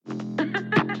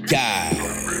God.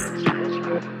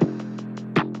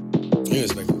 You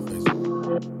respect me.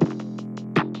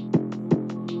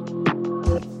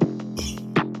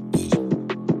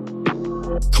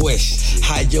 Question,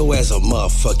 how your ass a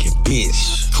motherfucking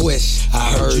bitch? Question,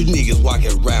 I heard you niggas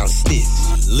walking around snitch.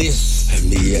 Listen,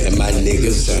 me and my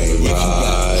niggas ain't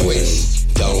right. Question,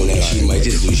 don't ask you might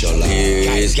just lose your life.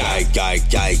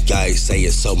 Guy,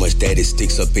 saying so much that it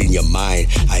sticks up in your mind.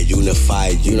 I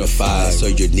unified, so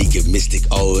unique and mystic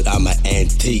old. I'm an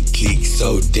antique clique,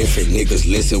 so different. Niggas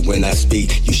listen when I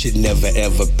speak. You should never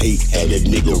ever peek at a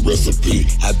nigga recipe.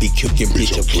 I be cooking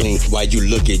bitch up clean. While you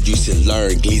looking, you should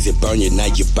learn. Gleeze it burn you, now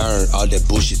you burn. All that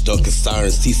bullshit don't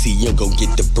concern. CCM gon'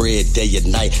 get the bread day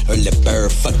and night. Early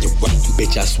bird, fuck the rock.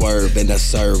 Bitch, I swerve and I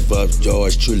serve up.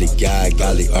 Yours truly, God,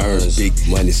 golly earns. Big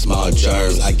money, small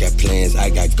germs. I got plans, I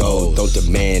got gold. Don't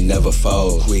demand, never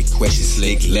fold. Quick question,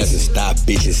 slick lesson. Stop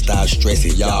bitching, stop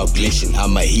stressing. Y'all glitching.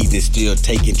 I'm a heathen, still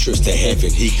taking trips to heaven.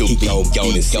 He gon' be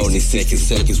gone in 60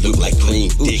 seconds. Look like cream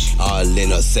dick. All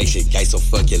in a section. Guy so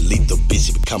fucking lethal,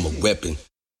 bitch, become a weapon.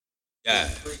 Yeah.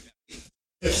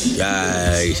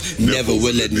 Guys, never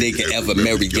will a nigga ever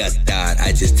marry God.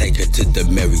 I just take her to the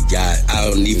Marriott. I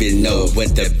don't even know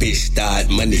what the bitch thought.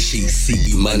 Money she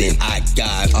see, money I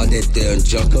got. All that damn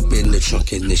junk up in the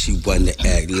trunk, and then she wanna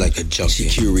act like a junkie.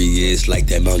 She curious like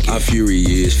that monkey. I'm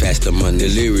furious, faster money,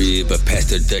 delirious, but past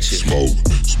the Dutchess. Smoke.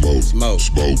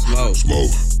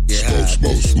 Yeah,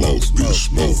 smoke.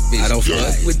 I don't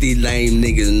fuck with these lame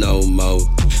niggas no more.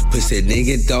 Pussy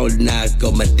nigga don't knock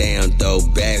on my damn door.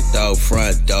 Back door,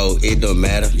 front door, it don't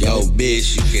matter. Yo,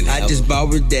 bitch, you can I just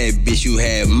borrowed that bitch, you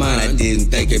had mine. I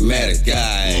didn't think it mattered.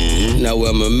 God, know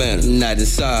I'm a man, not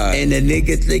inside. And the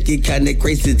nigga thinking kinda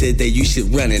crazy today, you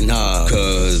should running hard.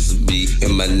 Cause me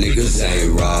and my niggas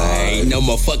ain't right. No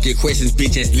more fucking questions,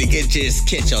 bitch ass nigga, just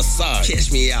catch your side.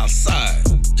 Catch me outside.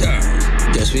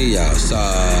 Yeah. Catch me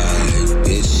outside,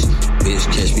 bitch. Bitch,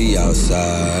 catch me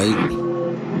outside.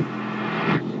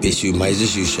 Bitch, you might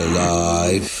just use your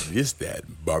life. It's that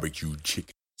barbecue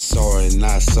chicken. Sorry,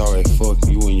 not sorry, fuck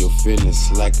you and your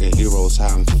feelings. Like a hero's how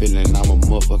I'm feeling, I'm a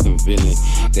motherfucking villain.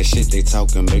 That shit they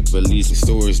talkin' make believe, the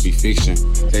stories be fiction.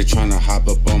 They tryna hop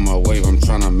up on my wave, I'm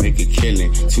tryna make a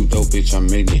killing. Too dope, bitch, I'm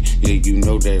in it, yeah, you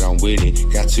know that I'm with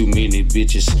it. Got too many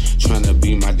bitches tryna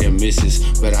be my damn missus,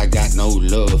 but I got no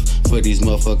love for these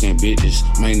motherfucking bitches.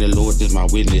 Man, the Lord is my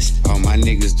witness, all my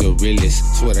niggas the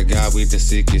realest. Swear to God, we the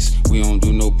sickest, we don't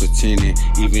do no pretending.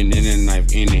 Even in the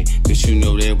knife in it, bitch, you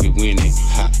know that we winning.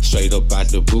 Straight up out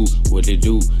the boot, what it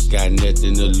do? Got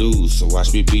nothing to lose, so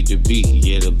watch me beat the beat.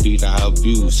 Yeah, the beat I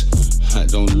abuse, I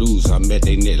don't lose. I'm at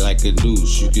they net like a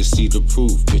noose. You can see the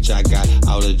proof, bitch. I got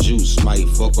all the juice. Might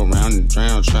fuck around and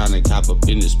drown, trying to cop up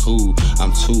in this pool.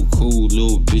 I'm too cool,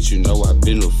 little bitch. You know I've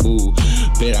been a fool.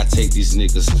 Bet I take these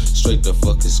niggas straight to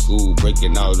fucking school,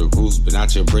 breaking all the rules, but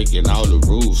not you breaking all the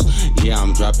rules. Yeah,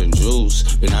 I'm dropping jewels,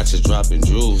 but not just dropping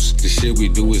jewels. The shit we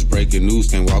do is breaking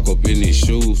news. Can't walk up in these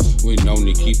shoes. We known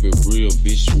to keep it real,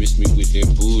 bitch. Miss me with that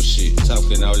bullshit.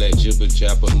 Talking all that jibber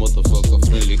jabber, motherfucker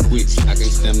friendly quick. I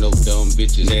can't stand no dumb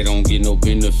bitches. They don't get no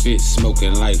benefits.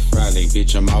 Smoking like Friday,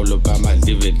 bitch. I'm all about my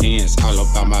dividends, all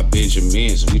about my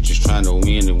Benjamins. We just trying to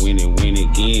win and win and win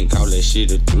again. Call that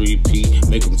shit a 3P.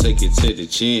 Make them take it to the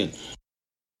chin.